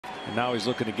And now he's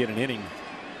looking to get an inning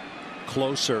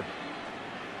closer.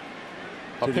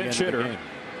 A pinch hitter.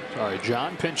 Sorry,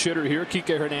 John, pinch hitter here.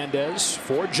 Kiké Hernandez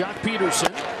for Jock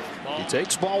Peterson. He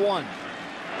takes ball 1.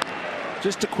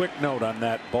 Just a quick note on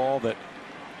that ball that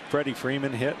Freddie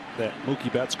Freeman hit that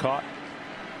Mookie Betts caught.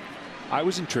 I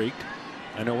was intrigued.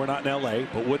 I know we're not in L.A.,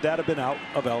 but would that have been out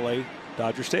of L.A.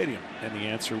 Dodger Stadium? And the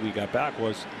answer we got back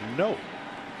was no.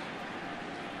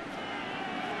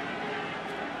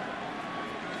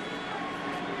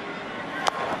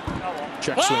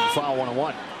 Check swing, foul,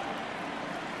 1-1.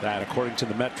 That, according to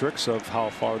the metrics of how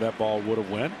far that ball would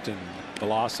have went and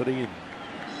velocity and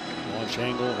launch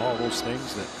angle and all those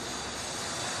things that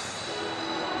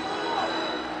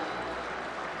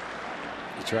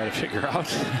you try to figure out.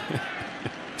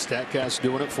 StatCast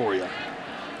doing it for you.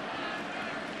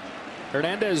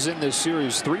 Hernandez in this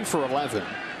series 3 for 11.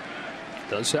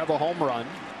 Does have a home run.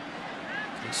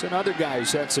 It's another guy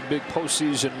who's had some big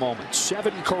postseason moments.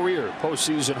 7 career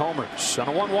postseason homers on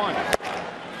a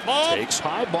 1-1. Takes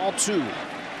high, ball 2.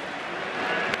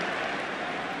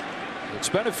 It's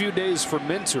been a few days for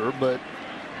Minter, but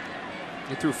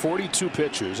he threw 42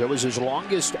 pitches. That was his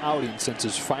longest outing since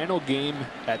his final game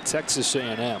at Texas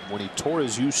A&M when he tore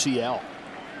his UCL.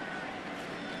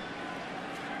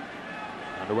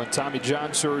 Underwent Tommy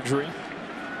John surgery.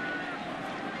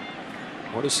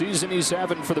 What a season he's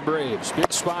having for the Braves.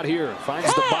 Big spot here.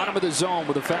 Finds the bottom of the zone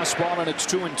with a fastball, and it's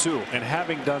 2-2. And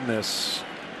having done this,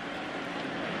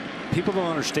 people don't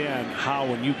understand how,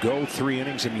 when you go 3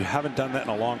 innings and you haven't done that in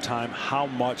a long time, how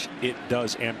much it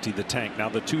does empty the tank. Now,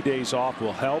 the 2 days off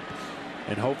will help,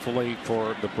 and hopefully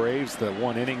for the Braves, the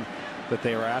 1 inning that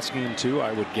they are asking him to,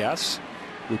 I would guess,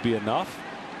 would be enough.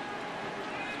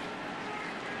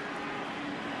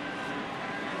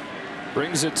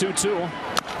 Brings it 2-2.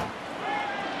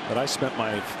 But I spent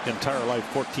my entire life,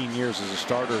 14 years as a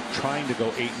starter, trying to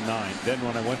go 8 and 9. Then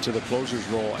when I went to the closer's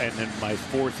role, and in my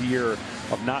 4th year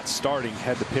of not starting,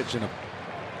 had to pitch in a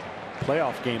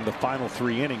playoff game the final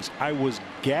 3 innings, I was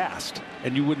gassed.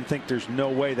 And you wouldn't think there's no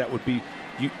way that would be.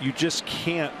 You just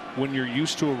can't when you're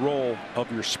used to a role of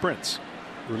your sprints.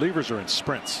 Relievers are in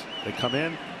sprints. They come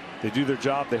in, they do their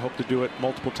job, they hope to do it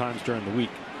multiple times during the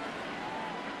week.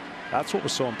 That's what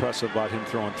was so impressive about him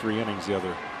throwing 3 innings the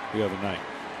other night.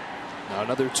 Now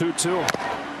another 2-2.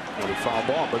 Another foul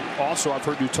ball. But also, I've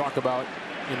heard you talk about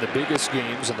in the biggest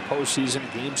games in the postseason,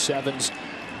 Game 7s,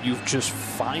 you just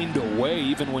find a way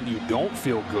even when you don't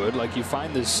feel good. Like you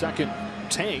find this second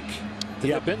tank that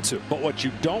you've been to. But what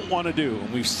you don't want to do,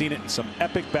 and we've seen it in some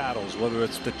epic battles, whether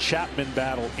it's the Chapman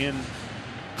battle in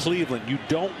Cleveland, you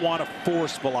don't want to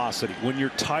force velocity. When you're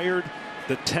tired,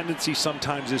 the tendency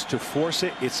sometimes is to force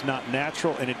it. It's not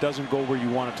natural, and it doesn't go where you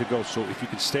want it to go. So if you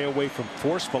can stay away from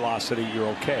force velocity, you're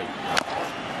okay.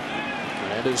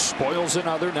 Hernandez spoils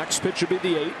another. Next pitch would be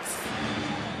the 8th.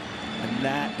 And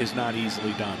that is not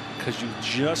easily done, because you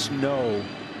just know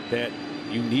that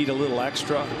you need a little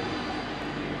extra.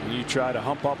 And you try to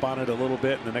hump up on it a little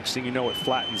bit, and the next thing you know, it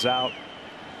flattens out.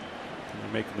 And you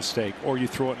make a mistake. Or you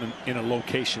throw it in a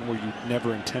location where you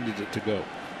never intended it to go.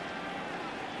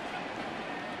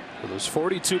 For those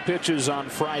 42 pitches on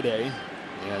Friday,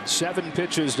 he had 7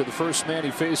 pitches to the first man he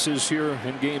faces here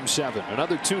in Game 7.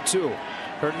 Another 2-2.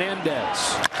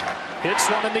 Hernandez hits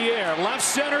one in the air, left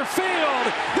center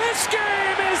field. This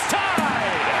game is tied.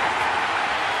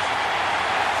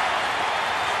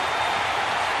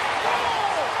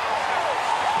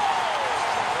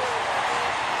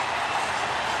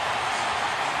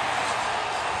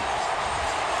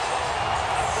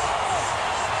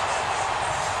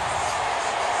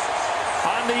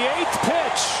 On the 8th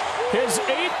pitch, his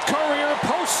 8th career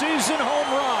postseason home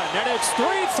run, and it's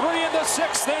 3-3 in the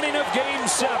 6th inning of Game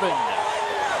 7.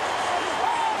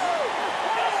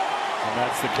 And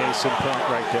that's the case in point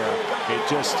right there. It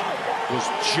just was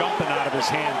jumping out of his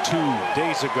hand 2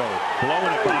 days ago,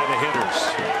 blowing it by the hitters.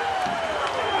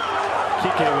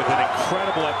 Kiké with an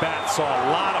incredible at-bat, saw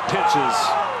a lot of pitches,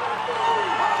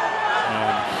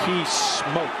 and he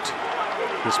smoked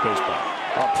this baseball.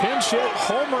 A pinch hit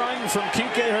home run from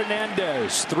Kiké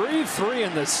Hernandez. 3-3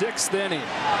 in the 6th inning.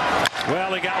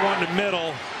 Well, he got one to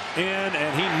middle in,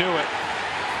 and he knew it.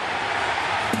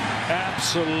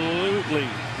 Absolutely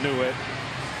knew it.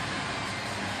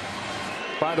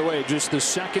 By the way, just the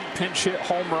 2nd pinch hit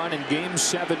home run in Game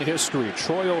 7 history.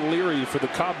 Troy O'Leary for the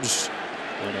Cubs,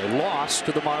 and a loss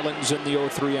to the Marlins in the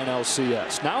 03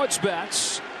 NLCS. Now it's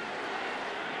Betts.